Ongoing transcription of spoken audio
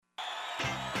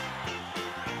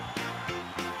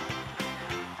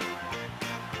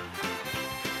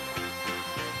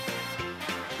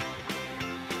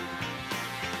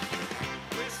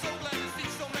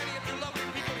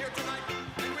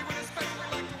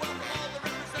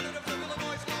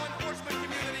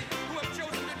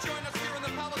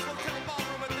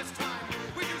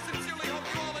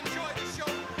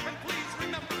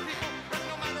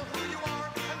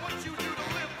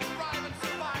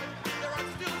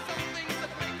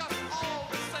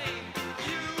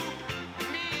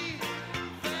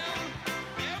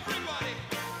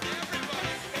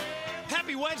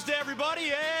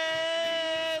everybody,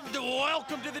 and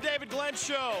welcome to the David Glenn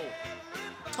Show.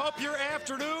 Hope your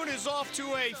afternoon is off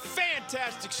to a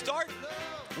fantastic start.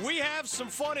 We have some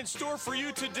fun in store for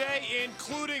you today,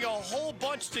 including a whole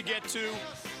bunch to get to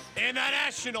in the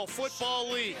National Football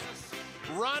League.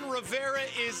 Ron Rivera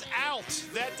is out.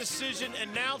 That decision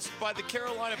announced by the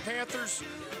Carolina Panthers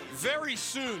very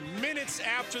soon, minutes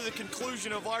after the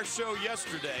conclusion of our show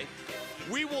yesterday.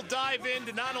 We will dive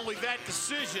into not only that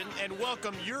decision and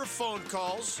welcome your phone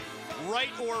calls,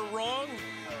 right or wrong,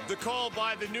 the call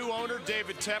by the new owner,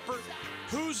 David Tepper.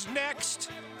 Who's next?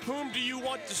 Whom do you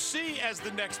want to see as the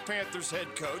next Panthers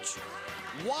head coach?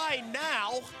 Why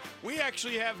now? We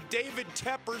actually have David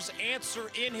Tepper's answer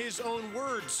in his own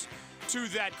words to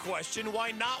that question.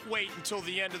 Why not wait until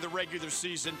the end of the regular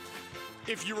season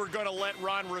if you were going to let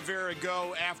Ron Rivera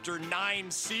go after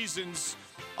 9 seasons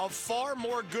of far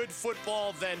more good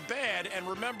football than bad? And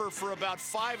remember, for about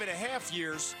 5.5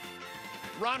 years,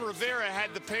 Ron Rivera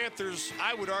had the Panthers,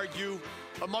 I would argue,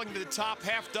 among the top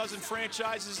half dozen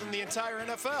franchises in the entire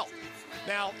NFL.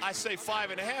 Now, I say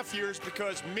 5.5 years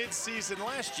because mid-season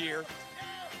last year,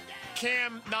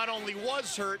 Cam not only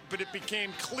was hurt, but it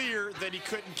became clear that he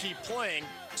couldn't keep playing.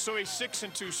 So a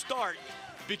 6-2 start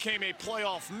became a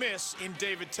playoff miss in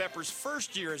David Tepper's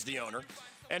first year as the owner.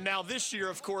 And now this year,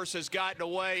 of course, has gotten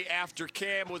away after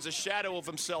Cam was a shadow of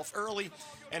himself early,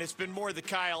 and it's been more the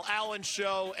Kyle Allen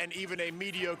show and even a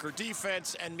mediocre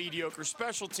defense and mediocre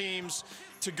special teams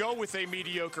to go with a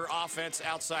mediocre offense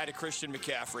outside of Christian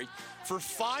McCaffrey. For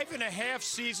 5.5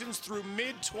 seasons through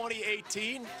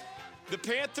mid-2018, the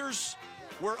Panthers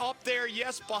were up there,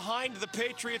 yes, behind the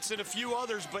Patriots and a few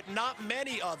others, but not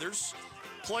many others.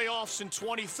 Playoffs in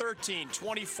 2013,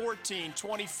 2014,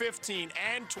 2015,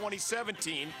 and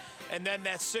 2017, and then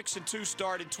that 6-2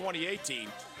 start in 2018.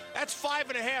 That's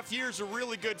 5.5 years of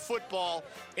really good football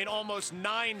in almost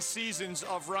 9 seasons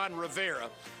of Ron Rivera.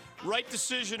 Right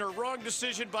decision or wrong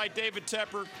decision by David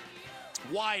Tepper?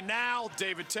 Why now?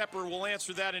 David Tepper will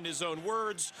answer that in his own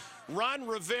words. Ron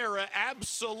Rivera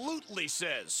absolutely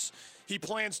says he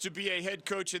plans to be a head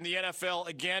coach in the NFL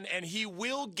again, and he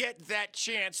will get that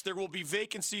chance. There will be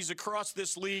vacancies across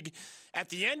this league at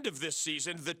the end of this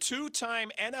season. The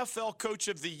 2-time NFL Coach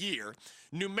of the Year.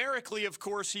 Numerically, of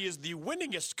course, he is the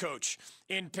winningest coach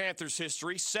in Panthers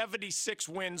history. 76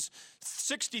 wins,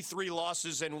 63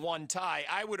 losses, and 1 tie.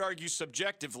 I would argue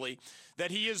subjectively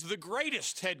that he is the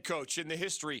greatest head coach in the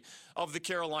history of the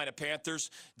Carolina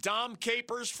Panthers. Dom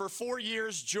Capers for 4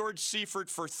 years, George Seifert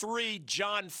for 3,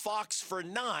 John Fox for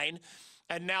 9,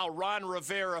 and now Ron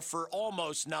Rivera for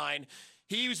almost 9.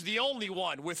 He was the only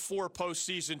one with 4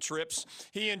 postseason trips.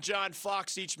 He and John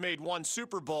Fox each made 1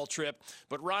 Super Bowl trip,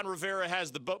 but Ron Rivera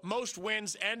has the most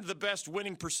wins and the best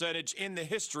winning percentage in the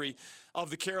history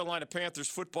of the Carolina Panthers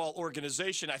football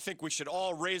organization. I think we should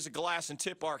all raise a glass and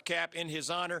tip our cap in his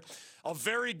honor. A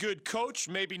very good coach,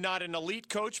 maybe not an elite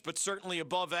coach, but certainly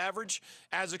above average,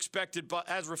 as expected,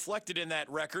 as reflected in that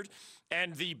record,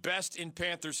 and the best in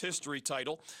Panthers history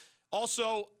title.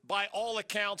 Also, by all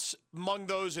accounts, among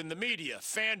those in the media,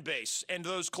 fan base, and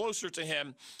those closer to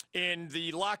him in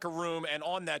the locker room and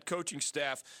on that coaching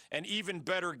staff, an even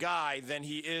better guy than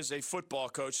he is a football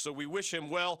coach. So we wish him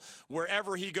well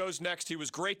wherever he goes next. He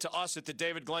was great to us at the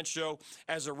David Glenn Show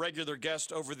as a regular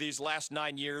guest over these last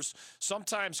 9 years,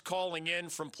 sometimes calling in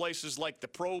from places like the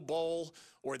Pro Bowl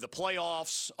or the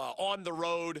playoffs, on the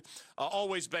road,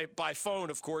 always by phone,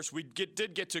 of course. We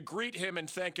did get to greet him and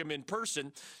thank him in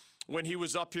person when he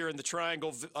was up here in the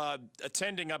Triangle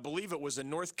attending, I believe it was a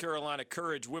North Carolina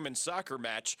Courage women's soccer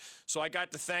match. So I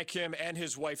got to thank him and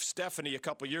his wife Stephanie a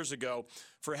couple years ago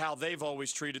for how they've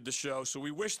always treated the show. So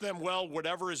we wish them well,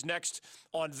 whatever is next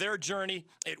on their journey.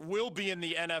 It will be in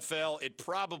the NFL. It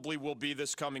probably will be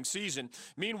this coming season.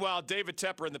 Meanwhile, David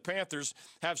Tepper and the Panthers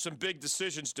have some big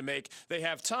decisions to make. They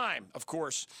have time, of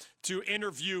course, to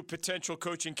interview potential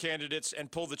coaching candidates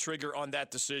and pull the trigger on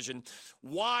that decision.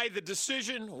 Why the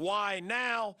decision? Why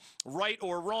now? Right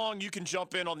or wrong? You can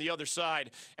jump in on the other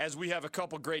side as we have a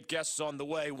couple great guests on the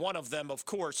way. One of them, of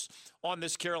course, on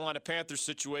this Carolina Panthers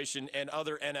situation and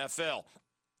other NFL.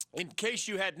 In case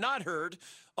you had not heard,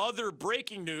 other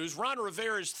breaking news, Ron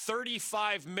Rivera's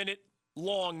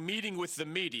 35-minute-long meeting with the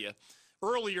media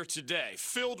earlier today,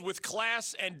 filled with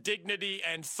class and dignity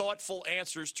and thoughtful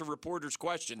answers to reporters'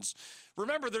 questions.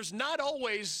 Remember, there's not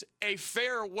always a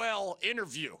farewell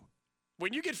interview.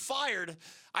 When you get fired,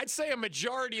 I'd say a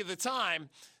majority of the time,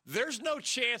 there's no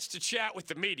chance to chat with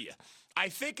the media. I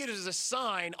think it is a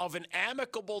sign of an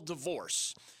amicable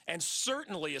divorce and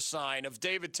certainly a sign of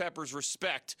David Tepper's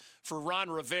respect for Ron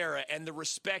Rivera and the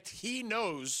respect he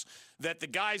knows that the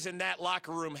guys in that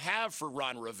locker room have for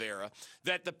Ron Rivera,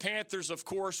 that the Panthers, of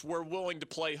course, were willing to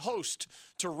play host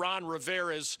to Ron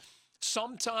Rivera's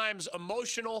sometimes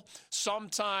emotional,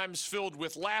 sometimes filled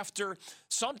with laughter,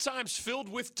 sometimes filled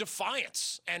with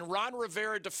defiance. And Ron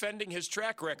Rivera defending his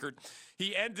track record,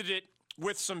 he ended it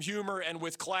with some humor and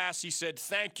with class. He said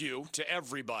thank you to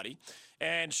everybody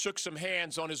and shook some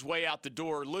hands on his way out the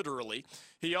door, literally.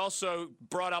 He also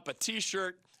brought up a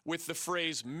T-shirt with the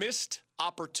phrase missed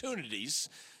opportunities.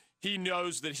 He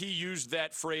knows that he used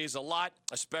that phrase a lot,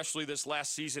 especially this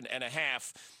last season and a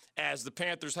half, as the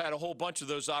Panthers had a whole bunch of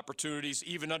those opportunities,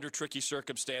 even under tricky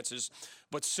circumstances,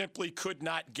 but simply could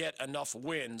not get enough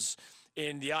wins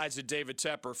in the eyes of David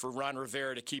Tepper for Ron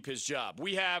Rivera to keep his job.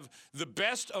 We have the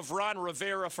best of Ron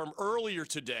Rivera from earlier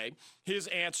today, his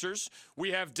answers.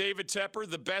 We have David Tepper,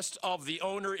 the best of the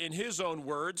owner in his own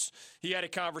words. He had a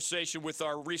conversation with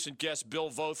our recent guest, Bill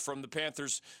Voth, from the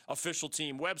Panthers official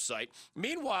team website.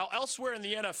 Meanwhile, elsewhere in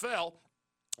the NFL,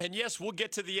 and yes, we'll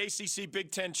get to the ACC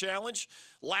Big Ten Challenge.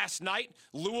 Last night,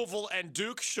 Louisville and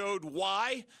Duke showed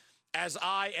why, as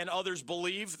I and others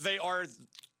believe, they are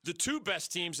the two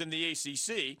best teams in the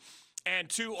ACC and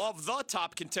two of the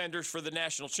top contenders for the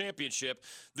national championship.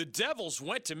 The Devils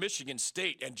went to Michigan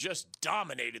State and just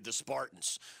dominated the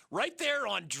Spartans. Right there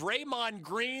on Draymond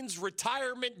Green's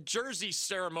retirement jersey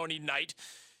ceremony night,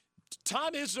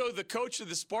 Tom Izzo, the coach of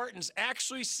the Spartans,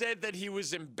 actually said that he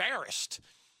was embarrassed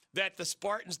that the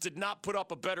Spartans did not put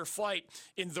up a better fight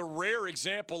in the rare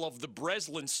example of the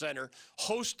Breslin Center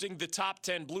hosting the top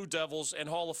 10 Blue Devils and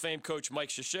Hall of Fame coach Mike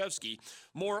Krzyzewski.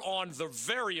 More on the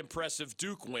very impressive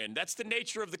Duke win. That's the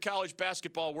nature of the college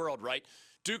basketball world, right?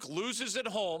 Duke loses at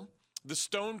home, the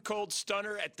stone-cold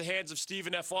stunner at the hands of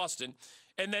Stephen F. Austin,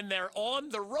 and then they're on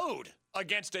the road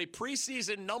against a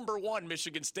preseason number 1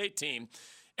 Michigan State team.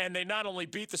 And they not only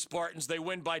beat the Spartans, they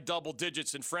win by double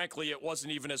digits, and frankly, it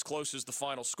wasn't even as close as the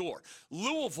final score.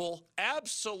 Louisville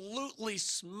absolutely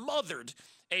smothered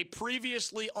a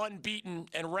previously unbeaten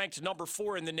and ranked number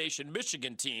 4 in the nation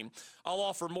Michigan team. I'll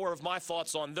offer more of my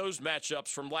thoughts on those matchups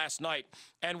from last night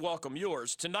and welcome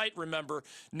yours. Tonight, remember,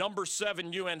 number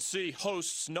 7 UNC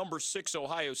hosts number 6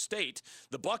 Ohio State.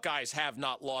 The Buckeyes have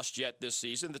not lost yet this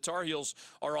season. The Tar Heels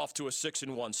are off to a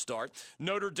 6-1 start.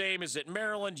 Notre Dame is at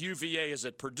Maryland. UVA is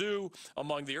at Purdue.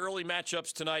 Among the early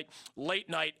matchups tonight, late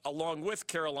night, along with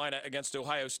Carolina against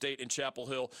Ohio State in Chapel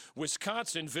Hill.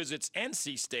 Wisconsin visits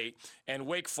NC State, and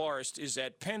Wake Forest is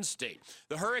at Penn State.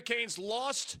 The Hurricanes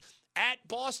lost at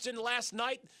Boston last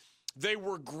night. They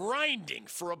were grinding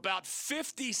for about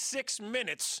 56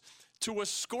 minutes to a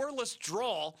scoreless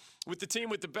draw with the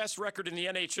team with the best record in the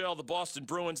NHL, the Boston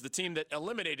Bruins, the team that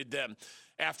eliminated them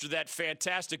after that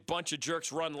fantastic bunch of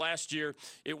jerks run last year.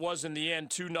 It was in the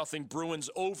end 2-0 Bruins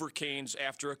over Canes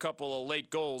after a couple of late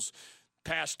goals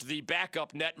past the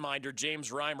backup netminder, James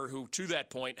Reimer, who to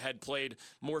that point had played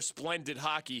more splendid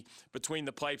hockey between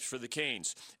the pipes for the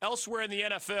Canes. Elsewhere in the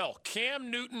NFL,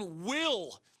 Cam Newton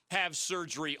will have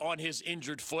surgery on his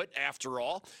injured foot after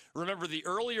all. Remember, the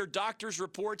earlier doctor's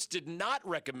reports did not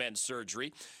recommend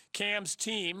surgery. Cam's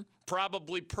team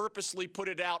probably purposely put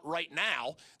it out right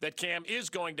now that Cam is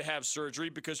going to have surgery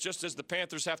because just as the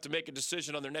Panthers have to make a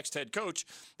decision on their next head coach,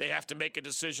 they have to make a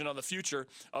decision on the future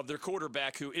of their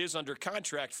quarterback who is under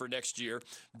contract for next year.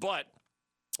 But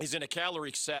he's in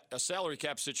a salary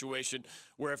cap situation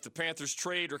where if the Panthers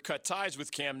trade or cut ties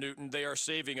with Cam Newton, they are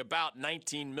saving about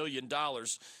 $19 million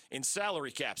in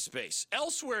salary cap space.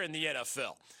 Elsewhere in the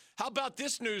NFL, how about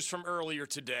this news from earlier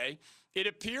today? It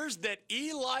appears that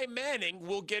Eli Manning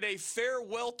will get a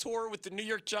farewell tour with the New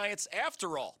York Giants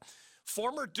after all.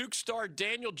 Former Duke star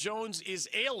Daniel Jones is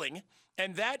ailing,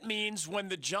 and that means when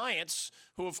the Giants,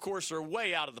 who of course are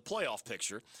way out of the playoff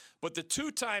picture, but the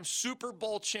 2-time Super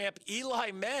Bowl champ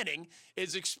Eli Manning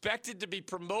is expected to be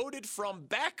promoted from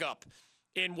backup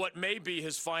in what may be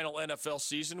his final NFL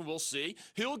season. We'll see.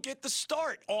 He'll get the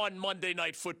start on Monday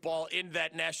Night Football in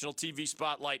that national TV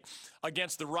spotlight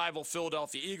against the rival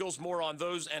Philadelphia Eagles. More on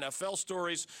those NFL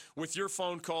stories with your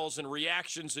phone calls and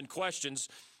reactions and questions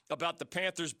about the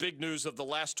Panthers' big news of the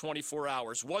last 24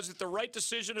 hours. Was it the right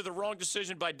decision or the wrong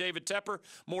decision by David Tepper?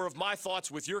 More of my thoughts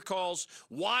with your calls.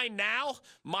 Why now?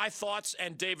 My thoughts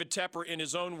and David Tepper in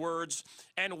his own words.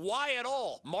 And why at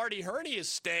all? Marty Hurney is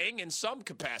staying in some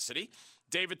capacity.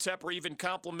 David Tepper even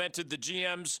complimented the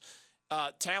GM's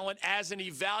talent as an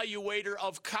evaluator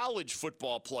of college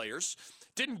football players.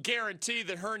 Didn't guarantee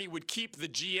that Hurney would keep the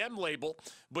GM label,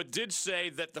 but did say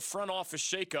that the front office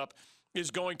shakeup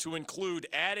is going to include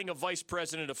adding a vice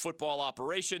president of football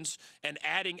operations and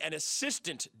adding an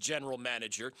assistant general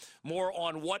manager. More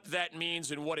on what that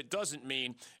means and what it doesn't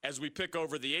mean as we pick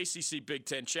over the ACC Big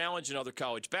Ten Challenge and other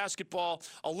college basketball.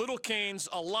 A little Canes,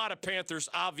 a lot of Panthers,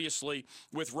 obviously,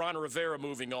 with Ron Rivera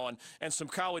moving on, and some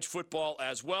college football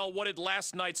as well. What did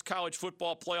last night's college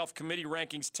football playoff committee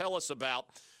rankings tell us about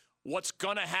what's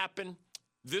going to happen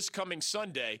this coming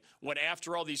Sunday, when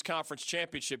after all these conference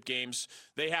championship games,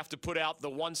 they have to put out the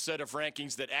one set of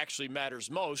rankings that actually matters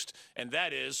most, and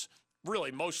that is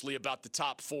really mostly about the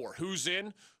top four. Who's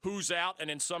in, who's out,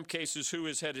 and in some cases, who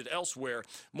is headed elsewhere.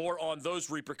 More on those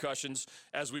repercussions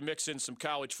as we mix in some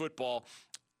college football,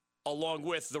 along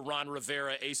with the Ron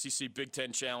Rivera ACC Big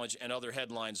Ten Challenge and other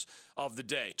headlines of the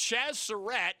day. Chaz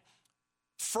Surratt,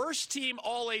 first-team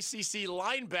All-ACC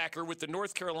linebacker with the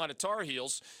North Carolina Tar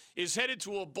Heels, is headed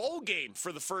to a bowl game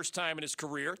for the first time in his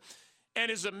career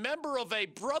and is a member of a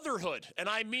brotherhood, and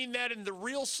I mean that in the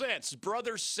real sense.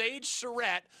 Brother Sage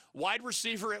Surratt, wide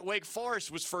receiver at Wake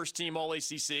Forest, was first-team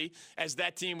All-ACC, as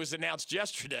that team was announced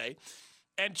yesterday.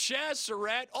 And Chaz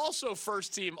Surratt, also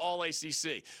first-team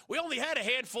All-ACC. We only had a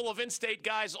handful of in-state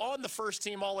guys on the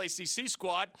first-team All-ACC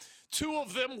squad. Two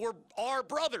of them were our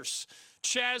brothers.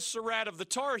 Chaz Surratt of the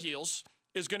Tar Heels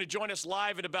is going to join us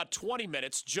live in about 20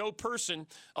 minutes. Joe Person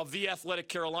of The Athletic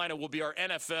Carolina will be our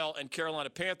NFL and Carolina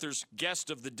Panthers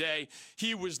guest of the day.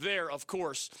 He was there, of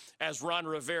course, as Ron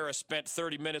Rivera spent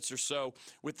 30 minutes or so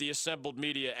with the assembled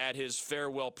media at his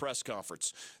farewell press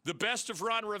conference. The best of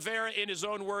Ron Rivera in his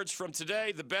own words from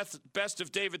today, the best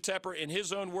of David Tepper in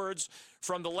his own words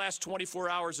from the last 24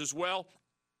 hours as well.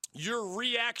 Your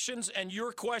reactions and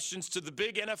your questions to the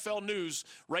big NFL news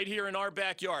right here in our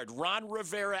backyard. Ron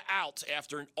Rivera out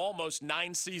after almost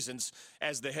 9 seasons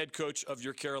as the head coach of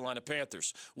your Carolina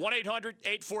Panthers.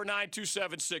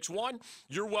 1-800-849-2761.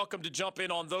 You're welcome to jump in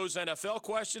on those NFL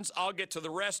questions. I'll get to the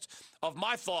rest of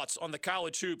my thoughts on the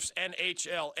college hoops,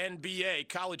 NHL, NBA,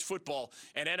 college football,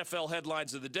 and NFL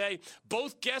headlines of the day.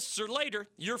 Both guests are later.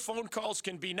 Your phone calls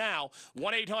can be now.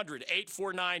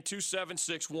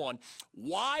 1-800-849-2761.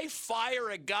 Why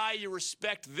fire a guy you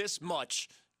respect this much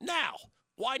now?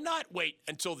 Why not wait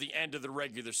until the end of the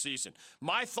regular season?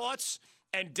 My thoughts,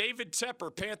 and David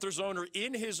Tepper, Panthers owner,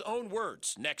 in his own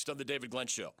words, next on The David Glenn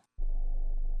Show.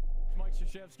 Mike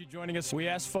Krzyzewski joining us. We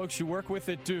asked folks you work with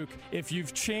at Duke if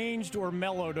you've changed or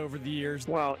mellowed over the years.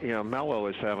 Well, mellow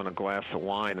is having a glass of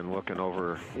wine and looking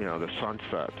over, the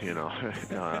sunset,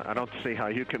 I don't see how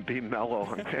you can be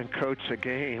mellow and coach a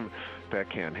game. That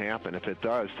can't happen. If it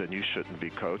does, then you shouldn't be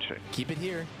coaching. Keep it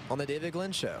here on The David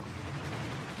Glenn Show.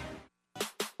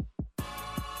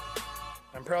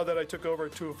 I'm proud that I took over a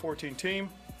 2-14 team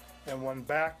and won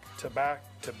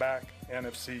back-to-back-to-back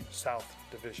NFC South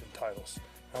Division titles.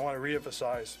 I want to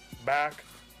reemphasize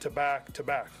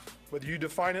back-to-back-to-back. Whether you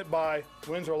define it by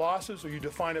wins or losses or you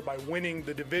define it by winning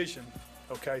the division,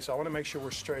 okay, so I want to make sure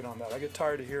we're straight on that. I get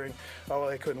tired of hearing,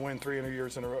 they couldn't win 2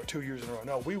 years in a row.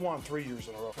 No, we won 3 years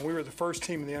in a row, and we were the first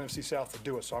team in the NFC South to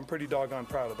do it, so I'm pretty doggone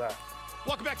proud of that.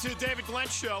 Welcome back to the David Glenn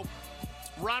Show.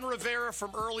 Ron Rivera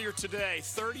from earlier today,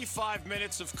 35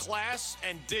 minutes of class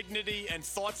and dignity and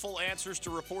thoughtful answers to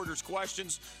reporters'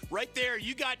 questions. Right there,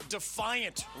 you got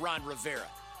defiant Ron Rivera.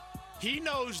 He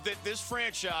knows that this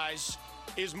franchise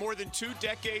is more than 2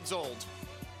 decades old.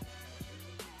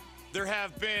 There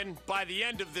have been, by the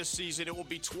end of this season, it will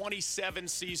be 27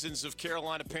 seasons of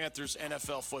Carolina Panthers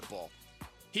NFL football.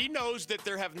 He knows that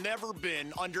there have never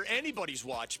been, under anybody's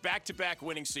watch, back-to-back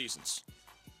winning seasons.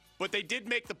 But they did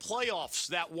make the playoffs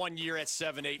that one year at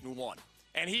 7-8-1.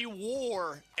 And he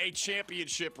wore a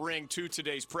championship ring to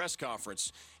today's press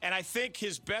conference. And I think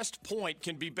his best point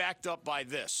can be backed up by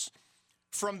this.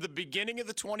 From the beginning of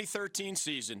the 2013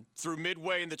 season through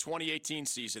midway in the 2018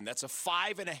 season, that's a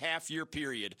 5.5-year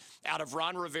period out of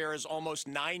Ron Rivera's almost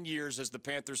 9 years as the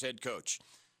Panthers head coach.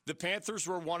 The Panthers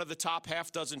were one of the top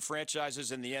half-dozen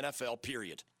franchises in the NFL,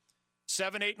 period.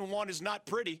 7-8-1 is not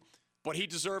pretty, but he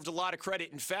deserved a lot of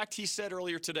credit. In fact, he said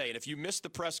earlier today, and if you missed the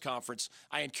press conference,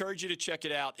 I encourage you to check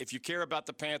it out. If you care about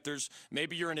the Panthers,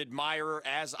 maybe you're an admirer,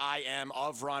 as I am,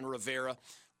 of Ron Rivera.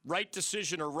 Right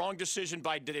decision or wrong decision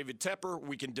by David Tepper.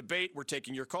 We can debate. We're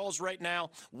taking your calls right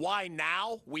now. Why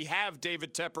now? We have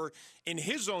David Tepper, in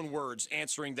his own words,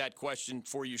 answering that question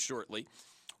for you shortly.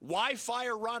 Why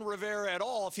fire Ron Rivera at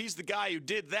all if he's the guy who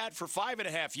did that for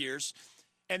 5.5 years?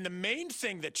 And the main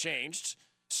thing that changed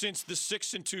since the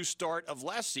 6-2 start of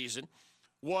last season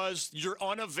was your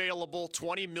unavailable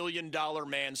 $20 million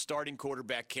man starting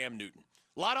quarterback Cam Newton.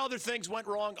 A lot of other things went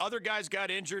wrong. Other guys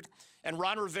got injured, and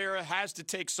Ron Rivera has to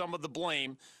take some of the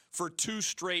blame for 2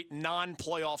 straight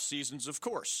non-playoff seasons, of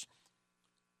course.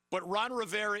 But Ron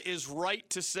Rivera is right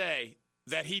to say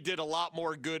that he did a lot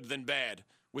more good than bad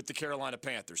with the Carolina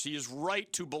Panthers. He is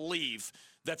right to believe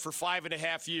that for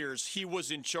 5.5 years, he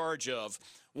was in charge of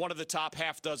one of the top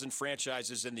half dozen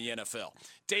franchises in the NFL.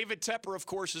 David Tepper, of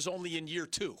course, is only in year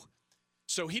 2.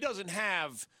 So he doesn't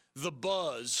have the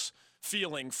buzz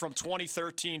feeling from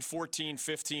 2013, 14,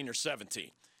 15, or 17.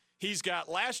 He's got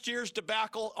last year's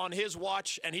debacle on his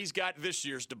watch, and he's got this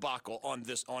year's debacle on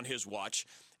his watch,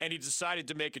 and he decided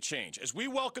to make a change. As we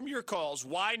welcome your calls,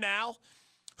 why now?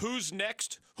 Who's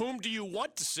next? Whom do you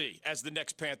want to see as the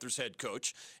next Panthers head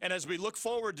coach? And as we look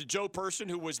forward to Joe Person,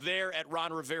 who was there at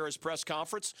Ron Rivera's press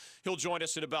conference, he'll join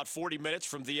us in about 40 minutes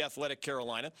from The Athletic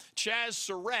Carolina. Chaz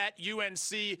Surratt,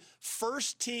 UNC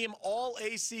first-team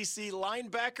All-ACC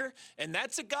linebacker, and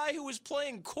that's a guy who was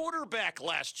playing quarterback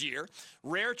last year.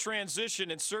 Rare transition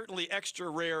and certainly extra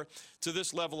rare to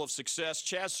this level of success.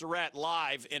 Chaz Surratt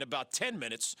live in about 10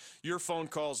 minutes. Your phone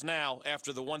calls now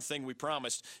after the one thing we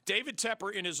promised. David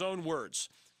Tepper, in his own words,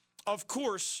 of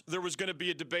course there was going to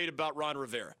be a debate about Ron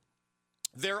Rivera.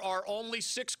 There are only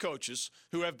 6 coaches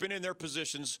who have been in their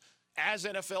positions as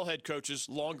NFL head coaches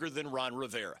longer than Ron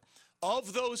Rivera.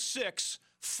 Of those 6,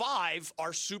 5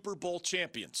 are Super Bowl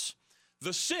champions. The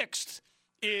 6th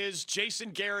is Jason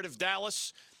Garrett of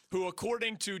Dallas, who,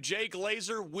 according to Jay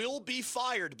Glazer, will be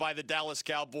fired by the Dallas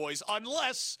Cowboys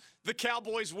unless the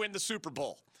Cowboys win the Super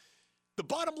Bowl. The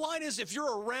bottom line is, if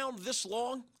you're around this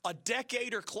long, a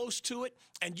decade or close to it,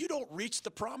 and you don't reach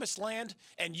the promised land,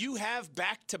 and you have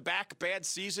back-to-back bad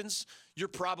seasons, you're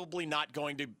probably not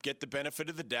going to get the benefit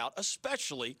of the doubt,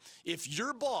 especially if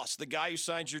your boss, the guy who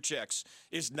signs your checks,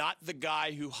 is not the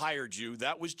guy who hired you.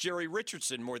 That was Jerry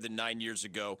Richardson more than 9 years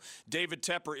ago. David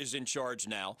Tepper is in charge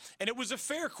now. And it was a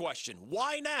fair question.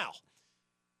 Why now?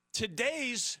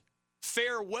 Today's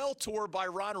farewell tour by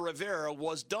Ron Rivera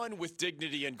was done with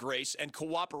dignity and grace and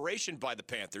cooperation by the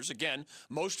Panthers. Again,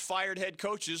 most fired head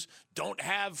coaches don't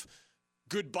have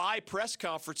goodbye press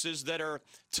conferences that are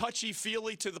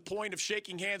touchy-feely to the point of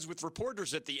shaking hands with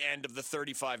reporters at the end of the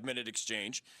 35-minute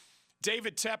exchange.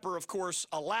 David Tepper, of course,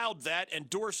 allowed that,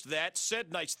 endorsed that,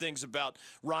 said nice things about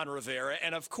Ron Rivera,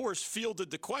 and, of course, fielded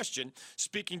the question,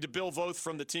 speaking to Bill Voth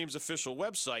from the team's official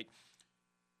website.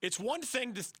 It's one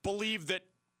thing to believe that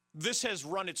this has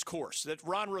run its course, that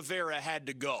Ron Rivera had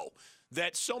to go,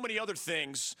 that so many other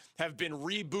things have been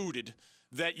rebooted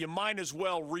that you might as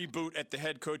well reboot at the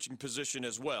head coaching position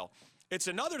as well. It's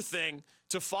another thing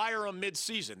to fire him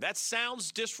mid-season. That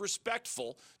sounds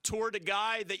disrespectful toward a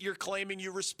guy that you're claiming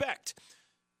you respect.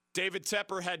 David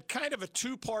Tepper had kind of a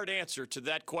 2-part answer to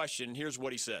that question. Here's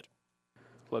what he said.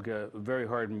 Look, a very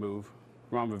hard move.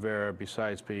 Ron Rivera,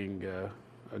 besides being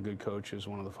a good coach, is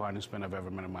one of the finest men I've ever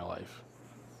met in my life.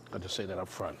 I'll just say that up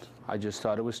front. I just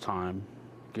thought it was time,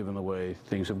 given the way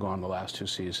things have gone the last 2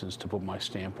 seasons, to put my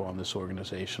stamp on this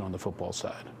organization on the football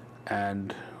side.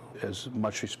 And as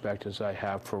much respect as I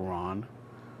have for Ron,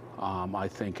 I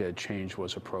think a change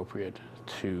was appropriate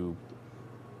to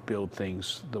build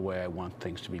things the way I want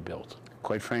things to be built.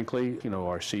 Quite frankly,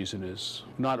 our season is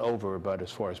not over, but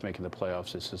as far as making the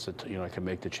playoffs, this is I can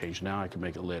make the change now, I can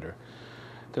make it later.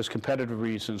 There's competitive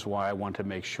reasons why I want to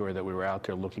make sure that we were out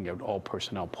there looking at all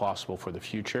personnel possible for the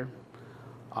future.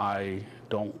 I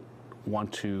don't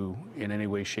want to, in any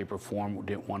way, shape, or form,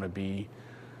 didn't want to be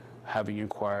having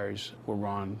inquiries where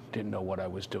Ron didn't know what I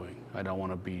was doing. I don't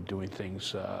want to be doing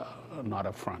things not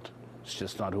up front. It's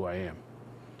just not who I am.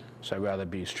 So I'd rather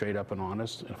be straight up and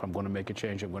honest. If I'm going to make a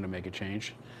change, I'm going to make a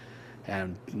change.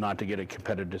 And not to get a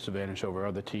competitive disadvantage over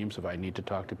other teams. If I need to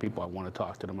talk to people, I want to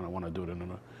talk to them, and I want to do it in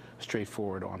a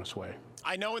straightforward, honest way.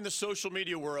 I know in the social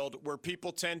media world where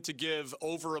people tend to give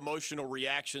over-emotional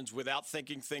reactions without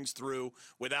thinking things through,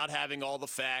 without having all the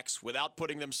facts, without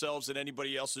putting themselves in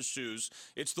anybody else's shoes,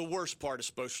 it's the worst part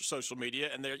of social media,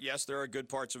 and yes, there are good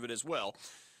parts of it as well.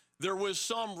 There was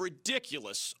some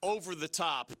ridiculous,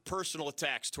 over-the-top personal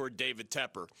attacks toward David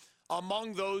Tepper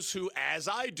among those who, as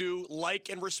I do, like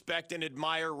and respect and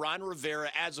admire Ron Rivera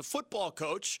as a football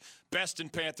coach, best in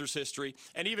Panthers history,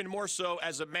 and even more so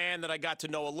as a man that I got to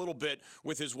know a little bit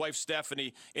with his wife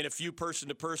Stephanie in a few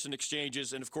person-to-person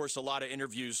exchanges and, of course, a lot of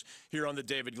interviews here on the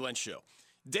David Glenn Show.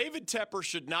 David Tepper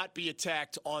should not be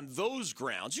attacked on those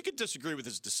grounds. You could disagree with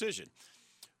his decision,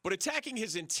 but attacking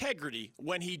his integrity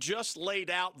when he just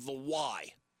laid out the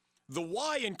why. The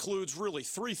why includes really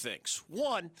 3 things.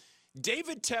 One,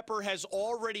 David Tepper has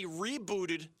already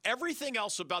rebooted everything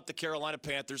else about the Carolina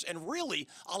Panthers and really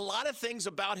a lot of things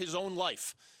about his own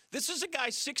life. This is a guy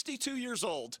 62 years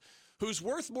old who's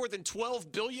worth more than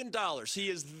 $12 billion. He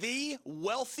is the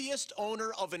wealthiest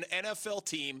owner of an NFL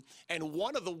team and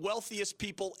one of the wealthiest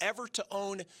people ever to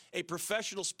own a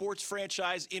professional sports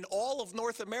franchise in all of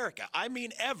North America. I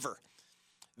mean, ever.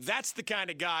 That's the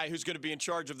kind of guy who's going to be in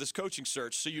charge of this coaching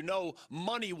search, so you know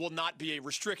money will not be a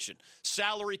restriction.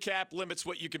 Salary cap limits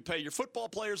what you can pay your football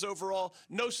players overall.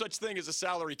 No such thing as a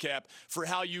salary cap for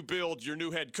how you build your new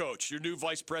head coach, your new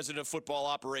vice president of football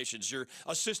operations, your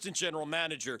assistant general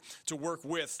manager to work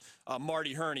with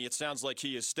Marty Herney. It sounds like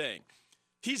he is staying.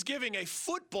 He's giving a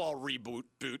football reboot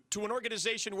to an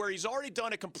organization where he's already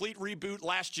done a complete reboot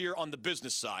last year on the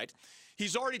business side.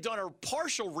 He's already done a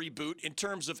partial reboot in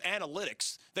terms of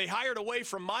analytics. They hired away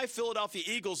from my Philadelphia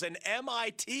Eagles an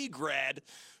MIT grad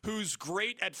who's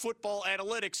great at football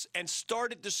analytics and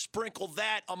started to sprinkle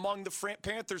that among the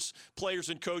Panthers players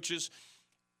and coaches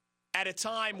at a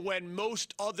time when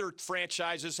most other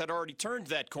franchises had already turned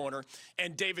that corner,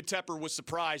 and David Tepper was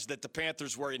surprised that the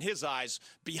Panthers were, in his eyes,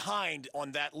 behind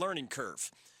on that learning curve.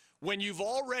 When you've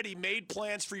already made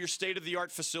plans for your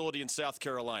state-of-the-art facility in South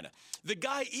Carolina. The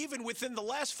guy, even within the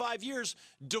last 5 years,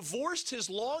 divorced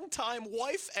his longtime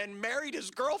wife and married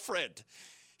his girlfriend.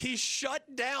 He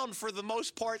shut down, for the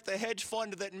most part, the hedge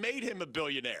fund that made him a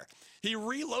billionaire. He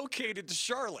relocated to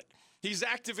Charlotte. He's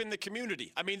active in the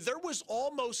community. I mean, there was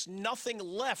almost nothing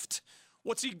left.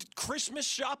 What's he, Christmas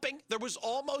shopping? There was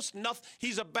almost nothing.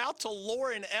 He's about to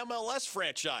lure an MLS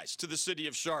franchise to the city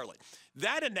of Charlotte.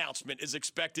 That announcement is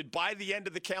expected by the end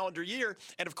of the calendar year.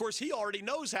 And, of course, he already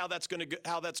knows how that's going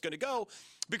to go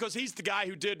because he's the guy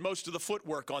who did most of the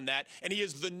footwork on that. And he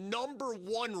is the number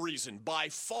one reason by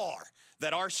far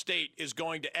that our state is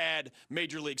going to add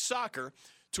Major League Soccer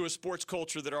to a sports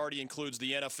culture that already includes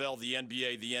the NFL, the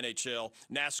NBA, the NHL,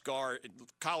 NASCAR,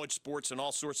 college sports, and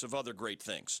all sorts of other great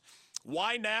things.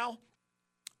 Why now?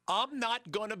 I'm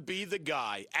not going to be the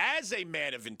guy, as a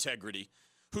man of integrity,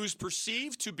 who's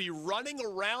perceived to be running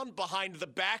around behind the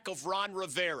back of Ron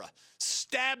Rivera,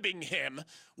 stabbing him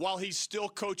while he's still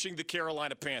coaching the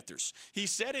Carolina Panthers. He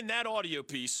said in that audio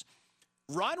piece,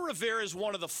 Ron Rivera is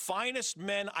one of the finest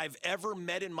men I've ever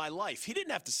met in my life. He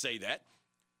didn't have to say that.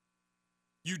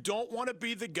 You don't want to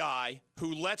be the guy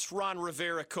who lets Ron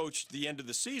Rivera coach the end of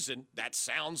the season. That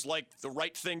sounds like the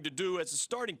right thing to do as a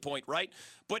starting point, right?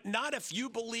 But not if you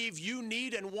believe you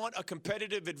need and want a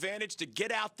competitive advantage to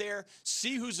get out there,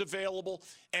 see who's available,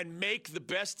 and make the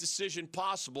best decision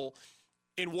possible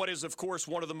in what is, of course,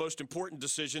 one of the most important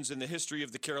decisions in the history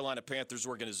of the Carolina Panthers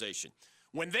organization.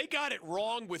 When they got it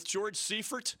wrong with George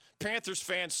Seifert, Panthers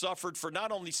fans suffered for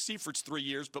not only Seifert's 3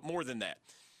 years, but more than that.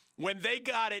 When they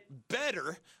got it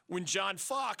better, when John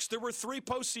Fox, there were 3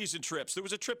 postseason trips. There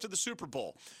was a trip to the Super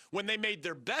Bowl. When they made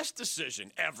their best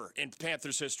decision ever in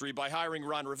Panthers history by hiring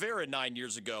Ron Rivera 9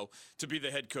 years ago to be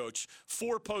the head coach,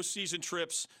 4 postseason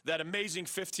trips, that amazing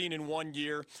 15 in 1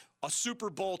 year, a Super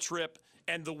Bowl trip,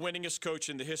 and the winningest coach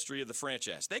in the history of the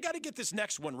franchise. They got to get this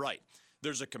next one right.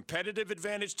 There's a competitive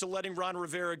advantage to letting Ron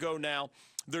Rivera go now.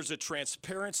 There's a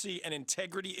transparency and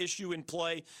integrity issue in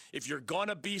play. If you're going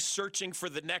to be searching for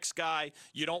the next guy,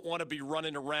 you don't want to be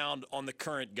running around on the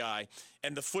current guy.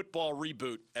 And the football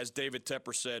reboot, as David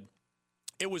Tepper said,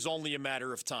 it was only a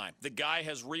matter of time. The guy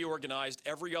has reorganized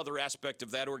every other aspect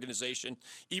of that organization,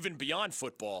 even beyond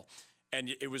football. And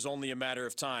it was only a matter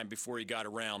of time before he got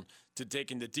around to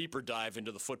taking the deeper dive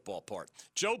into the football part.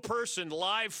 Joe Person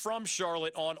live from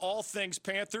Charlotte on All Things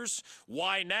Panthers.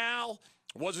 Why now?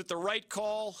 Was it the right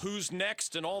call? Who's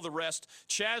next? And all the rest.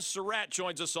 Chaz Surratt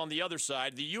joins us on the other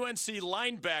side. The UNC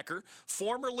linebacker,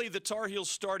 formerly the Tar Heels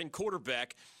starting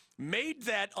quarterback, made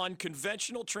that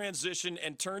unconventional transition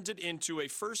and turned it into a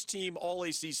first-team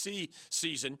All-ACC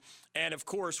season and, of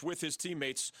course, with his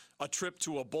teammates, a trip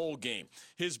to a bowl game.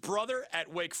 His brother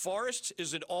at Wake Forest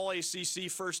is an All-ACC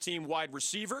first-team wide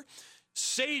receiver.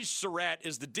 Sage Surratt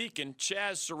is the Deacon.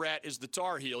 Chaz Surratt is the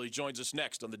Tar Heel. He joins us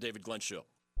next on The David Glenn Show.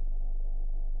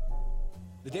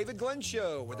 The David Glenn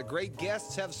Show, where the great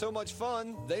guests have so much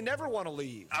fun, they never want to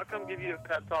leave. I'll come give you a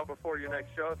pep talk before your next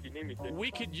show if you need me to. We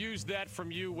could use that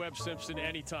from you, Webb Simpson,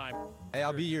 anytime. Hey,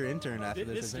 I'll be your intern after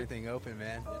this. Is anything open,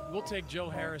 man? We'll take Joe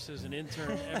Harris as an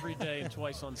intern every day and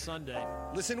twice on Sunday.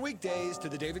 Listen weekdays to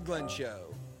The David Glenn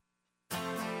Show.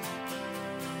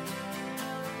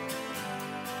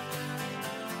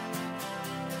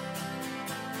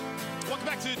 Welcome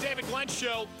back to the David Glenn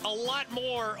Show. A lot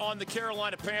more on the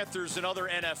Carolina Panthers and other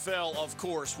NFL, of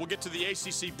course. We'll get to the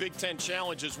ACC Big Ten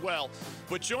Challenge as well.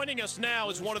 But joining us now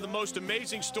is one of the most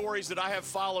amazing stories that I have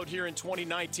followed here in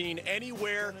 2019,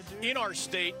 anywhere in our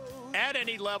state, at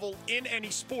any level, in any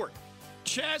sport.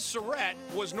 Chaz Surratt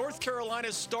was North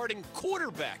Carolina's starting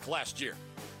quarterback last year.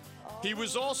 He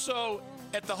was also,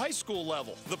 at the high school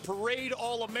level, the Parade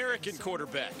All-American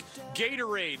quarterback,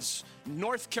 Gatorade's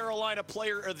North Carolina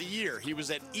Player of the Year. He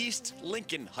was at East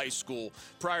Lincoln High School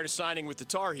prior to signing with the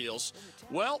Tar Heels.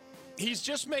 Well, he's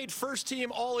just made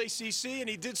first-team All-ACC, and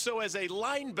he did so as a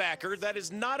linebacker. That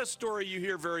is not a story you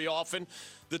hear very often.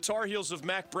 The Tar Heels of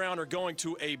Mack Brown are going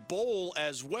to a bowl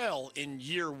as well in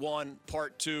year one,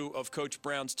 part two of Coach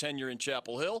Brown's tenure in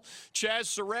Chapel Hill. Chaz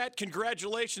Surratt,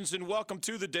 congratulations and welcome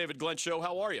to the David Glenn Show.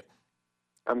 How are you?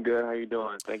 I'm good. How you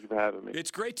doing? Thank you for having me.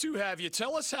 It's great to have you.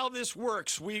 Tell us how this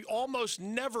works. We almost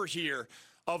never hear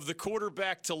of the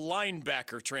quarterback to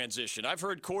linebacker transition. I've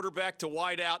heard quarterback to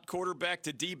wideout, quarterback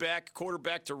to D-back,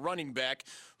 quarterback to running back.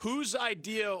 Whose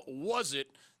idea was it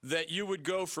that you would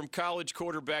go from college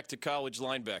quarterback to college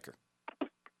linebacker? It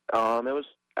was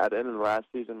at the end of the last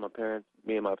season.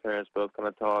 Me and my parents both kind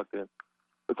of talked, and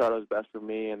we thought it was best for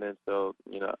me. And then so,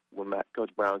 when Coach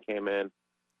Brown came in,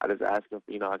 I just asked him,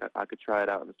 I could try it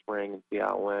out in the spring and see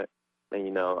how it went.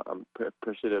 And, I'm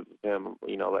appreciative of him,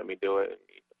 let me do it and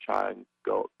try and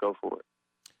go for it.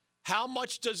 How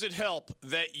much does it help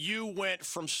that you went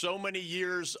from so many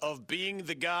years of being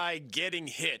the guy getting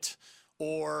hit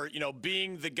or,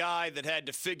 being the guy that had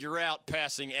to figure out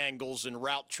passing angles and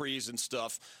route trees and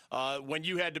stuff when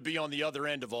you had to be on the other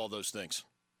end of all those things?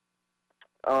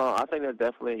 I think that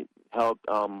definitely helped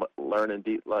learning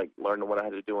what I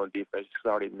had to do on defense because I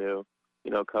already knew,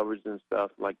 coverage and stuff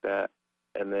like that.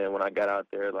 And then when I got out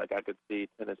there, I could see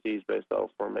Tennessee's baseball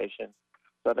formation.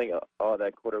 So I think all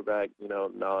that quarterback,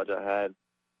 knowledge I had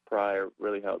prior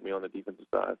really helped me on the defensive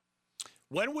side.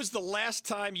 When was the last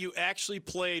time you actually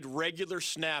played regular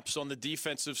snaps on the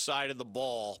defensive side of the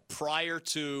ball prior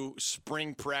to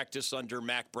spring practice under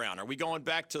Mack Brown? Are we going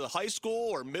back to the high school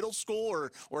or middle school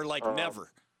or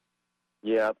never?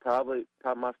 Yeah, probably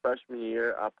my freshman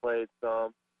year I played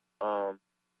some,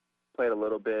 played a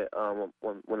little bit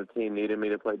when the team needed me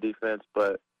to play defense.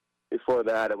 But before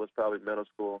that, it was probably middle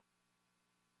school.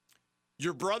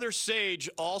 Your brother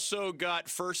Sage also got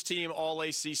first-team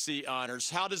All-ACC honors.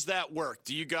 How does that work?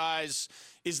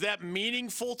 Is that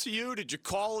meaningful to you? Did you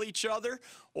call each other,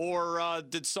 or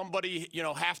did somebody,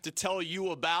 have to tell you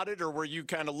about it, or were you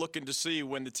kind of looking to see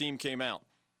when the team came out?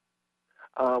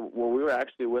 Well, we were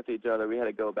actually with each other. We had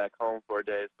to go back home for a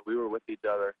day, so we were with each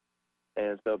other.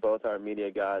 And so both our media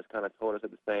guys kind of told us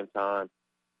at the same time.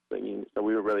 So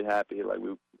we were really happy. We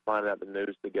were finding out the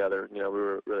news together. We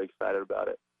were really excited about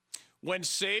it. When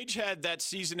Sage had that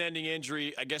season-ending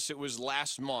injury, I guess it was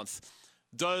last month,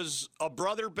 does a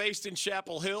brother based in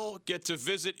Chapel Hill get to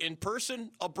visit in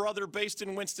person a brother based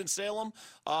in Winston-Salem?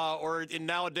 Or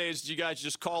nowadays, do you guys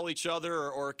just call each other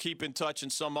or keep in touch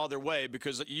in some other way?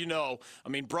 Because,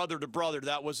 brother to brother,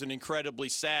 that was an incredibly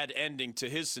sad ending to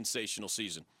his sensational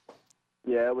season.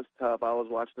 Yeah, it was tough. I was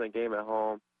watching the game at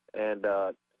home, and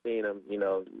seeing him,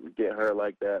 get hurt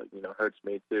like that, hurts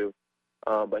me too.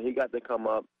 But he got to come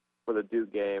up for the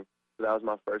Duke game. So that was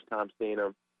my first time seeing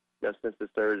him, since the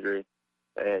surgery.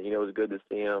 And, it was good to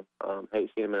see him. Hate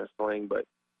seeing him in a sling, but,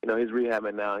 he's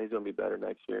rehabbing now, and he's going to be better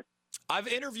next year. I've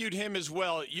interviewed him as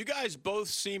well. You guys both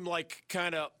seem like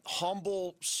kind of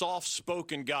humble,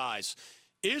 soft-spoken guys.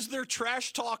 Is there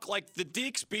trash talk like the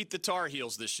Deeks beat the Tar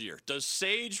Heels this year? Does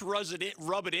Sage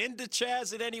rub it into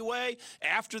Chaz in any way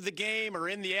after the game or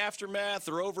in the aftermath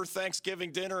or over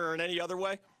Thanksgiving dinner or in any other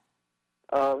way?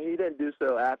 He didn't do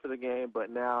so after the game, but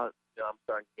now I'm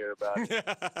starting to hear about it.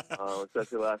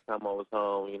 Especially last time I was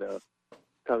home,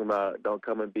 talking about don't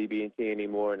come in BB&T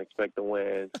anymore and expect to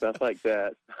win, stuff like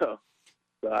that. So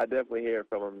I definitely hear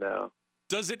from him now.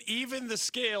 Does it even the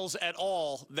scales at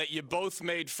all that you both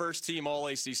made first-team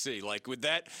All-ACC? With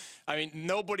that,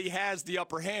 nobody has the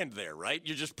upper hand there, right?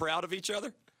 You're just proud of each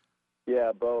other?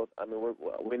 Yeah, both.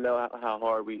 We know how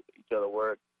hard each other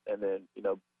work, and then,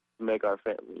 make our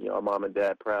family, our mom and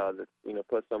dad proud that,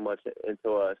 put so much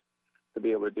into us to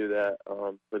be able to do that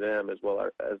for them as well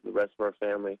as the rest of our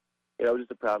family. Just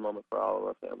a proud moment for all of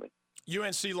our family.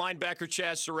 UNC linebacker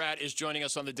Chaz Surratt is joining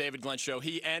us on the David Glenn Show.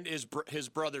 He and his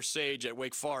brother Sage at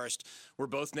Wake Forest were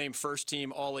both named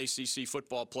first-team All-ACC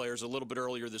football players a little bit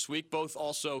earlier this week. Both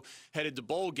also headed to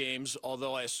bowl games,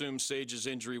 although I assume Sage's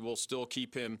injury will still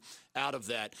keep him out of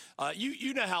that.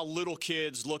 You know how little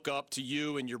kids look up to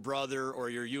you and your brother or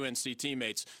your UNC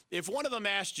teammates. If one of them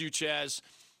asked you, Chaz,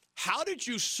 how did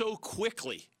you so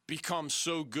quickly become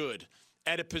so good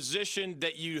at a position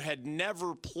that you had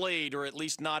never played, or at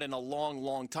least not in a long,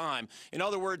 long time? In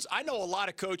other words, I know a lot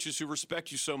of coaches who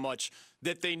respect you so much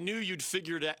that they knew you'd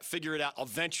figure it out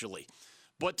eventually.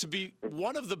 but to be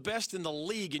one of the best in the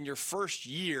league in your first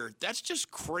year, that's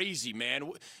just crazy,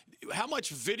 man. How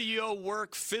much video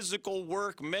work, physical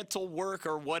work, mental work,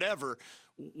 or whatever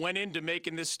went into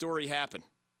making this story happen?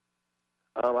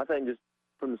 I think just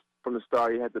from the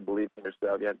start, you had to believe in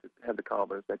yourself. You had to have the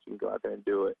confidence that you can go out there and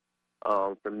do it.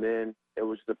 From then, it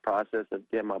was just a process of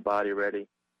getting my body ready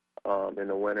in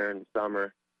the winter and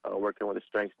summer, working with the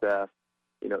strength staff,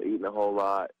 eating a whole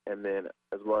lot. And then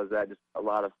as well as that, just a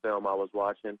lot of film I was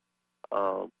watching,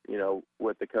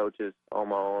 with the coaches on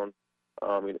my own,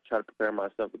 try to prepare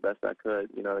myself the best I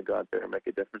could, to go out there and make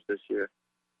a difference this year.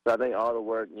 So I think all the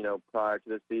work, prior to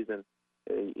this season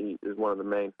is one of the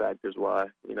main factors why,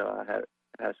 I had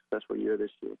a successful year this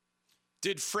year.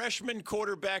 Did freshman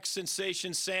quarterback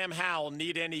sensation Sam Howell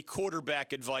need any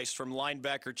quarterback advice from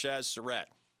linebacker Chazz Surratt?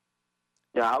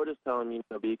 Yeah, I would just tell him,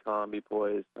 be calm, be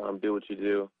poised, do what you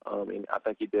do. I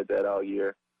think he did that all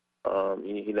year.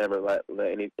 He never let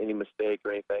any mistake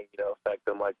or anything, affect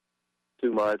him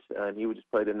too much, and he would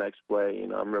just play the next play.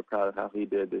 I'm real proud of how he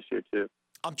did this year too.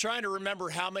 I'm trying to remember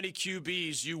how many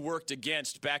QBs you worked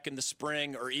against back in the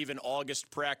spring or even August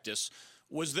practice.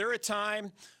 Was there a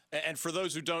time, and for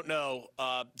those who don't know,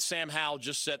 Sam Howell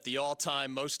just set the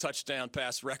all-time most touchdown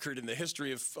pass record in the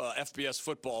history of FBS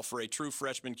football for a true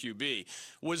freshman QB.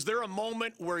 Was there a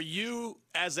moment where you,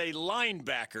 as a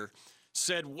linebacker,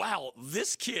 said, wow,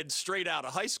 this kid straight out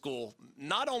of high school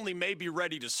not only may be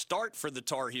ready to start for the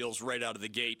Tar Heels right out of the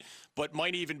gate, but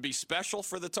might even be special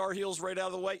for the Tar Heels right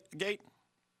out of the gate?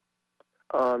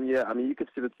 Yeah, you could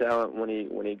see the talent when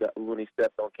he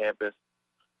stepped on campus.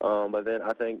 But then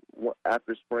I think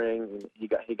after spring, he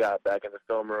got back in the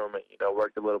film room and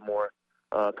worked a little more.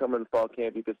 Coming to fall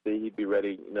camp, you could see he'd be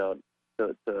ready,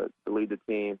 to lead the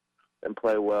team and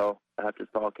play well. After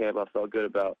fall camp, I felt good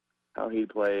about how he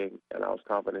played, and I was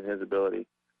confident in his ability.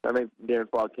 I think during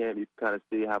fall camp, you kind of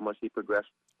see how much he progressed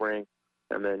in spring,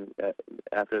 and then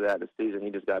after that, the season, he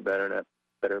just got better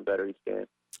and better each game.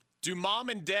 Do mom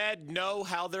and dad know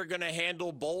how they're going to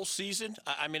handle bowl season?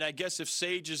 I guess if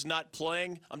Sage is not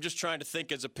playing, I'm just trying to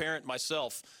think as a parent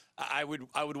myself. I would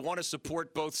want to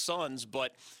support both sons,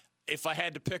 but if I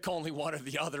had to pick only one or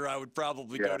the other, I would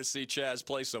probably go to see Chazz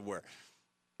play somewhere.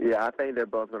 Yeah, I think they're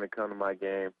both going to come to my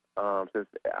game. Since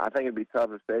I think it'd be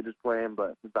tough if Sage is playing,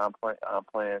 but since I'm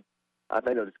playing, I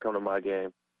think they'll just come to my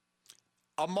game.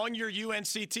 Among your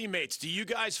UNC teammates, do you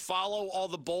guys follow all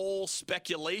the bowl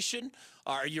speculation?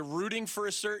 Are you rooting for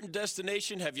a certain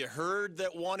destination? Have you heard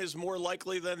that one is more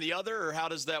likely than the other, or how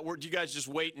does that work? Do you guys just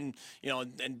wait and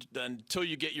until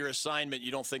you get your assignment,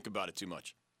 you don't think about it too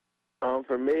much?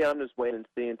 For me, I'm just waiting and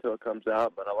see until it comes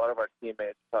out. But a lot of our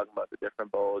teammates are talking about the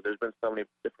different bowls. There's been so many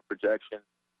different projections.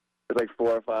 There's 4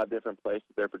 or 5 different places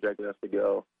they're projecting us to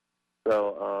go.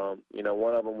 So,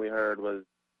 one of them we heard was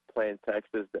playing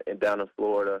Texas and down in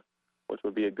Florida, which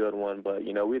would be a good one. But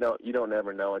you don't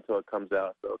never know until it comes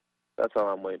out. So that's all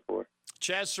I'm waiting for.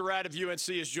 Chazz Surratt of UNC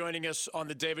is joining us on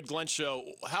the David Glenn Show.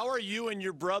 How are you and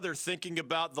your brother thinking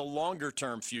about the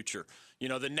longer-term future?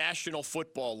 The National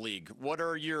Football League. What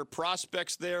are your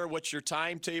prospects there? What's your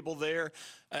timetable there?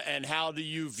 And how do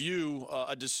you view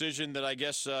a decision that I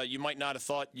guess you might not have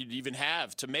thought you'd even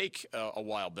have to make a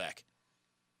while back?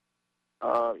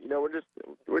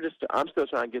 I'm still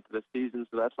trying to get to the season,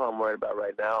 so that's what I'm worried about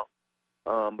right now.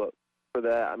 But for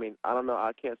that, I don't know.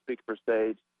 I can't speak for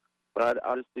Sage, but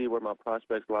I'll just see where my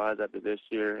prospects lies after this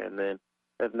year, and then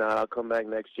if not, I'll come back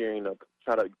next year.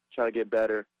 Try to get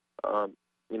better.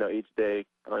 Each day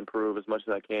I'll improve as much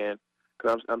as I can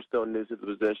because I'm still new to the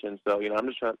position. So I'm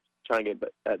just trying to get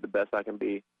at the best I can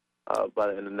be by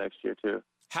the end of next year too.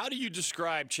 How do you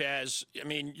describe, Chazz?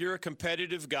 You're a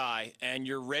competitive guy, and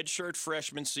your redshirt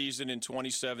freshman season in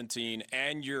 2017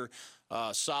 and your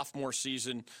sophomore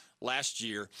season last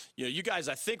year, you guys,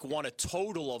 I think, won a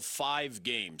total of 5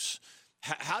 games.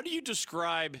 How do you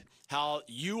describe how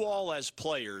you all as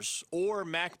players, or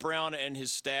Mack Brown and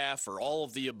his staff, or all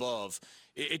of the above,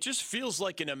 it just feels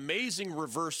like an amazing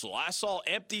reversal. I saw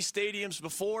empty stadiums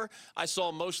before. I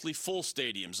saw mostly full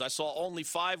stadiums. I saw only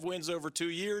 5 wins over 2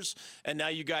 years, and now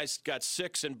you guys got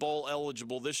 6 and bowl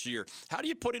eligible this year. How do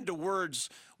you put into words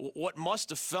what must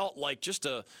have felt like just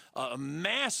a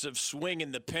massive swing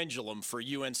in the pendulum for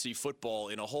UNC football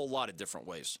in a whole lot of different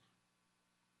ways?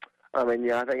 I think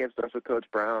it starts with Coach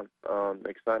Brown. The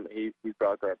excitement he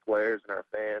brought to our players and our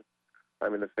fans.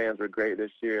 The fans were great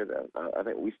this year. I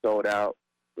think we sold out,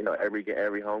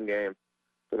 every home game.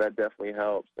 So that definitely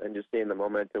helps. And just seeing the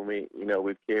momentum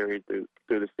we've carried through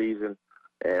the season,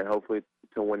 and hopefully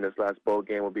to win this last bowl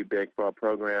game will be big for our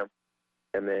program.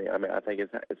 And then, I think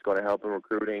it's going to help in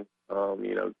recruiting.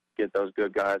 Get those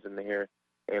good guys in here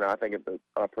I think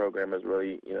our program is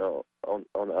really, on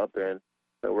the up end.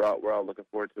 So we're all looking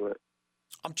forward to it.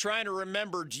 I'm trying to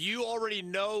remember, do you already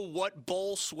know what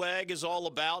bowl swag is all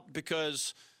about?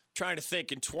 Because trying to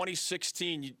think, in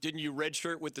 2016, didn't you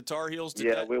redshirt with the Tar Heels?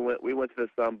 We went to the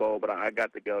Sun Bowl, but I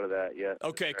got to go to that, yeah.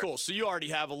 Okay, cool. So you already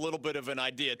have a little bit of an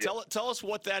idea. Yeah. Tell us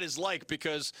what that is like,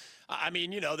 because, I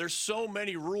mean, there's so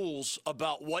many rules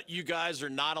about what you guys are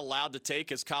not allowed to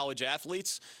take as college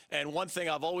athletes. And one thing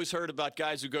I've always heard about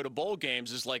guys who go to bowl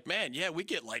games is like, man, yeah, we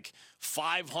get like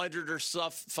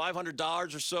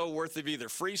 $500 or so worth of either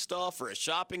free stuff or a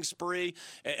shopping spree.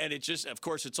 And it just, of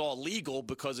course, it's all legal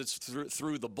because it's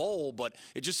through the bowl, but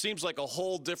it just seems like a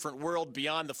whole different world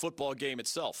beyond the football game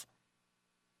itself.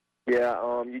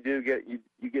 Yeah, you do get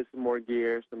you get some more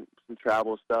gear, some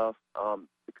travel stuff.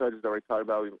 The coaches already talked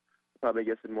about, we probably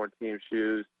get some more team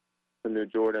shoes, some new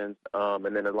Jordans,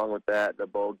 and then along with that, the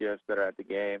bowl gifts that are at the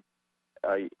game.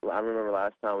 I remember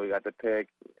last time we got to pick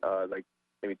like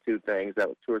maybe two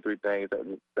or three things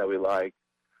that we like,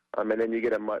 and then you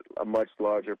get a much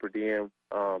larger per diem.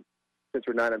 Since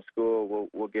we're not in school,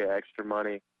 we'll get extra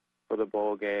money for the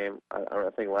bowl game. I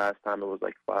think last time it was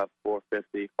like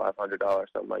 $450, $500,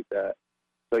 something like that.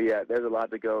 So yeah, there's a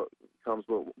lot that comes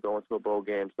with going to a bowl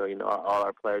game. So all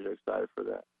our players are excited for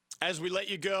that. As we let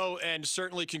you go, and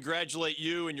certainly congratulate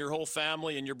you and your whole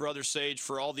family and your brother Sage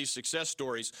for all these success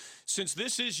stories. Since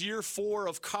this is year 4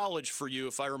 of college for you,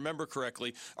 if I remember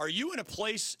correctly, are you in a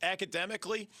place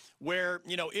academically where,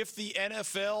 if the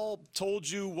NFL told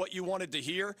you what you wanted to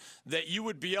hear, that you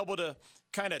would be able to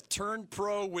kind of turn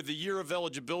pro with a year of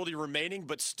eligibility remaining,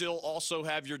 but still also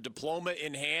have your diploma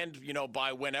in hand,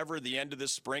 by whenever, the end of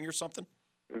this spring or something?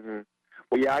 Mm-hmm.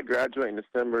 Well, yeah, I graduate in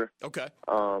December. Okay.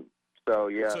 So,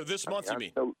 yeah. So this month, you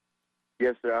mean?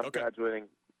 Yes, sir. I'm graduating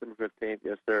December 15th.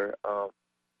 Yes, sir. So,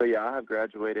 yeah, I have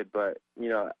graduated, but,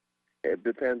 it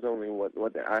depends on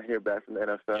what I hear back from the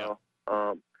NFL.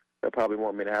 Yeah. They'll probably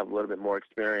want me to have a little bit more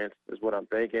experience is what I'm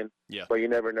thinking. Yeah. But you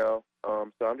never know.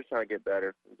 So I'm just trying to get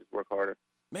better and just work harder.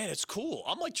 Man, it's cool.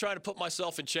 I'm like trying to put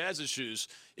myself in Chaz's shoes.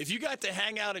 If you got to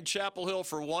hang out in Chapel Hill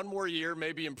for one more year,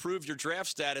 maybe improve your draft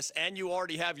status, and you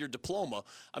already have your diploma,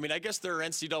 I mean, I guess there are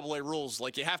NCAA rules.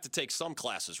 Like, you have to take some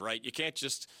classes, right? You can't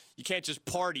just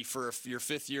party for your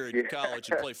 5th year in college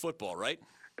and play football, right?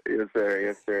 Yes, sir.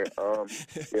 Yes, sir.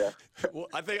 Yeah. Well,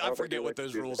 I forget what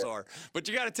those rules are, but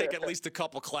you got to take at least a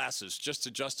couple classes just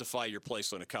to justify your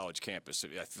place on a college campus,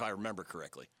 if I remember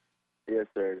correctly. Yes,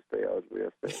 sir. To stay eligible,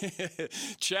 yes, sir.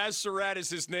 Chaz Surratt is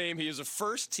his name. He is a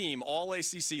first-team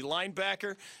All-ACC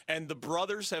linebacker, and the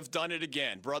brothers have done it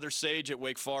again. Brother Sage at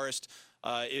Wake Forest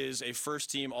is a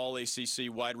first-team All-ACC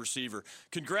wide receiver.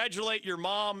 Congratulate your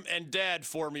mom and dad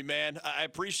for me, man. I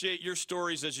appreciate your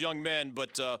stories as young men,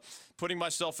 but putting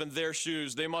myself in their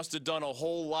shoes, they must have done a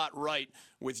whole lot right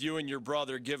with you and your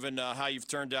brother, given how you've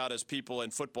turned out as people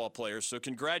and football players. So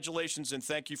congratulations, and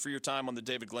thank you for your time on the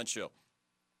David Glenn Show.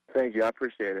 Thank you. I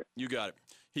appreciate it. You got it.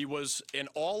 He was an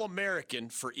All-American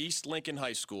for East Lincoln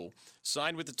High School,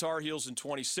 signed with the Tar Heels in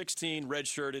 2016,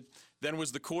 redshirted, then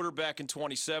was the quarterback in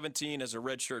 2017 as a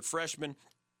redshirt freshman,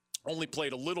 only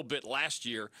played a little bit last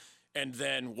year, and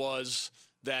then was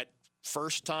that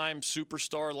first-time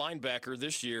superstar linebacker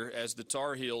this year as the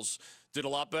Tar Heels did a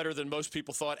lot better than most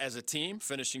people thought as a team,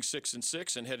 finishing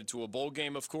 6-6 and headed to a bowl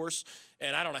game, of course.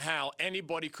 And I don't know how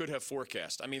anybody could have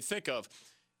forecast. I mean, think of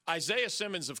Isaiah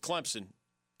Simmons of Clemson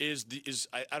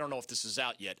I don't know if this is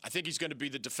out yet. I think he's going to be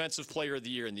the Defensive Player of the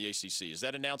Year in the ACC. Is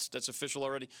that announced? That's official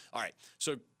already? All right.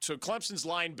 So Clemson's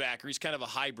linebacker, he's kind of a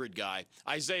hybrid guy.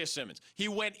 Isaiah Simmons. He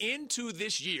went into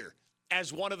this year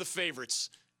as one of the favorites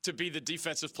to be the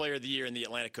Defensive Player of the Year in the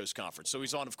Atlantic Coast Conference. So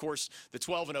he's on, of course, the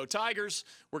 12-0 Tigers.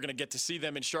 We're going to get to see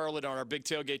them in Charlotte on our big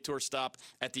tailgate tour stop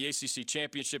at the ACC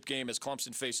Championship game as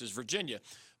Clemson faces Virginia.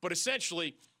 But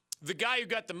essentially, the guy who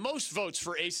got the most votes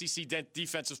for ACC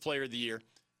Defensive Player of the Year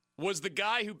was the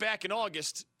guy who back in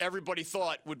August everybody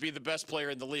thought would be the best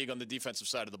player in the league on the defensive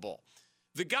side of the ball.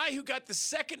 The guy who got the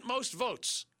second most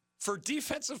votes for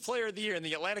Defensive Player of the Year in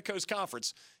the Atlantic Coast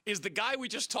Conference is the guy we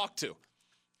just talked to,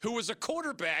 who was a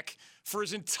quarterback for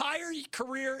his entire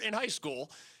career in high school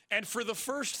and for the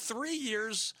first 3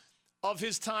 years of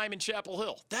his time in Chapel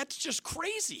Hill. That's just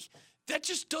crazy. That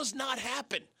just does not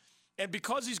happen. And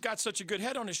because he's got such a good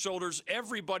head on his shoulders,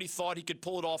 everybody thought he could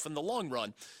pull it off in the long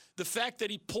run. the fact that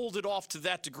he pulled it off to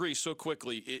that degree so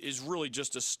quickly is really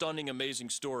just a stunning, amazing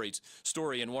story,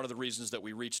 and one of the reasons that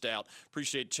we reached out.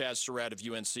 Appreciate Chaz Surratt of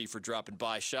UNC for dropping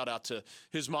by. Shout out to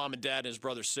his mom and dad and his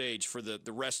brother Sage for the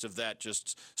rest of that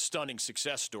just stunning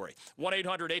success story.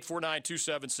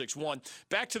 1-800-849-2761.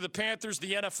 Back to the Panthers,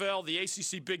 the NFL, the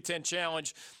ACC Big Ten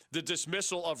Challenge, the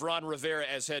dismissal of Ron Rivera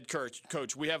as head coach.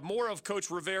 We have more of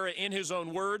Coach Rivera in his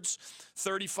own words,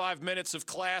 35 minutes of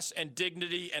class and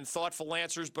dignity and thoughtful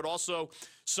answers, but also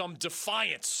some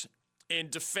defiance in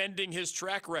defending his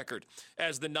track record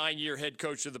as the 9-year head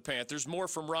coach of the Panthers. More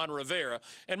from Ron Rivera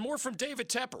and more from David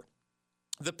Tepper.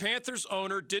 The Panthers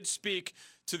owner did speak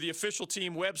to the official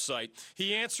team website.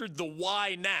 He answered the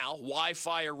why now, why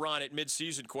fire Ron at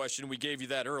midseason question. We gave you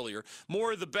that earlier.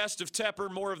 More of the best of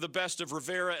Tepper, more of the best of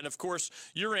Rivera, and, of course,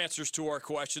 your answers to our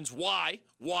questions. Why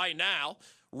now?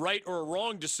 Right or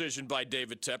wrong decision by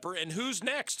David Tepper. And who's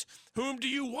next? Whom do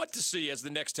you want to see as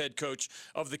the next head coach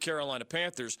of the Carolina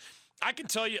Panthers? I can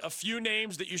tell you a few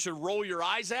names that you should roll your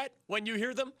eyes at when you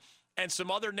hear them, and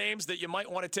some other names that you might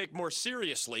want to take more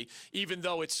seriously, even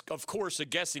though it's, of course, a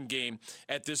guessing game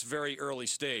at this very early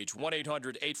stage.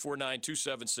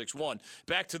 1-800-849-2761.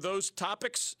 Back to those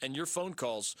topics and your phone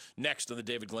calls next on The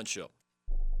David Glenn Show.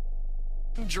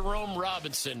 Jerome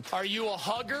Robinson, are you a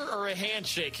hugger or a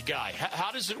handshake guy?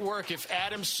 How does it work if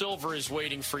Adam Silver is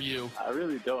waiting for you? I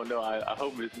really don't know. I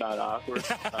hope it's not awkward.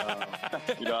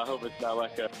 I hope it's not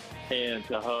like a hand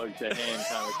to hug to hand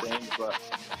kind of thing. But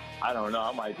I don't know.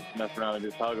 I might just mess around and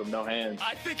just hug him, no hands.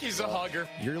 I think he's a hugger.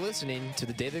 You're listening to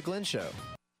The David Glenn Show.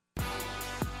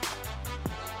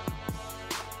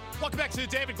 Welcome back to the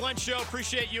David Glenn Show.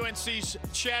 Appreciate UNC's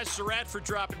Chaz Surratt for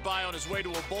dropping by on his way to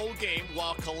a bowl game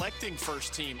while collecting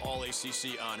first-team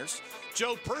All-ACC honors.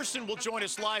 Joe Person will join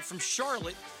us live from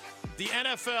Charlotte, the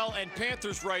NFL and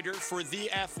Panthers writer for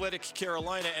The Athletic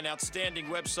Carolina, an outstanding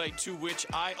website to which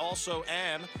I also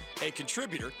am a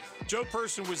contributor. Joe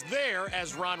Person was there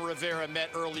as Ron Rivera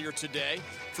met earlier today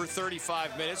for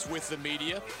 35 minutes with the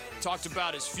media, talked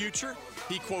about his future.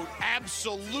 He, quote,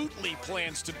 absolutely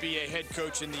plans to be a head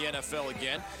coach in the NFL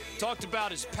again. Talked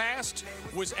about his past,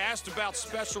 was asked about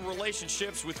special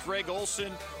relationships with Greg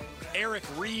Olsen, Eric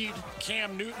Reed,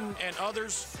 Cam Newton, and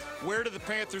others. Where do the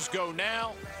Panthers go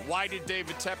now? Why did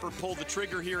David Tepper pull the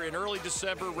trigger here in early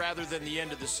December rather than the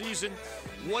end of the season?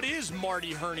 What is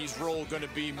Marty Herney's role going to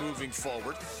be moving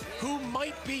forward? Who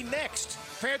might be next?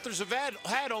 Panthers have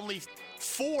had only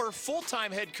 4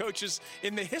 full-time head coaches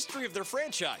in the history of their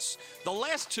franchise. The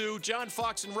last 2, John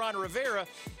Fox and Ron Rivera,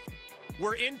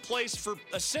 were in place for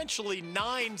essentially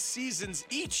 9 seasons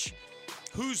each.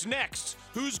 Who's next?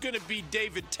 Who's going to be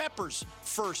David Tepper's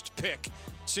first pick,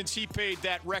 since he paid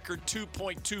that record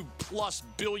 $2.2+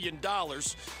 billion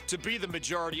to be the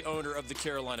majority owner of the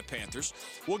Carolina Panthers?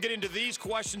 We'll get into these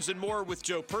questions and more with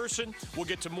Joe Person. We'll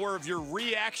get to more of your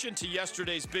reaction to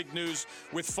yesterday's big news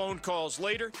with phone calls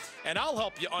later. And I'll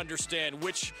help you understand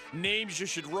which names you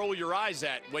should roll your eyes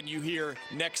at when you hear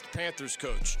next Panthers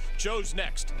coach. Joe's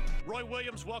next. Roy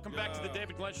Williams, welcome back to the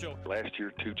David Glenn Show. Last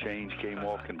year, 2 Chainz came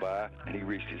walking by, and he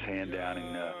reached his hand down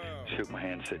and shook my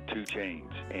hand and said, 2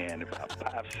 Chainz. And about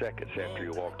 5 seconds after he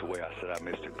walked away, I said, I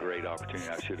missed a great opportunity.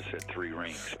 I should have said 3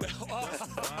 rings.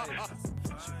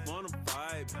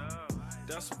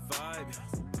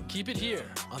 Keep it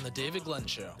here on The David Glenn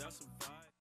Show.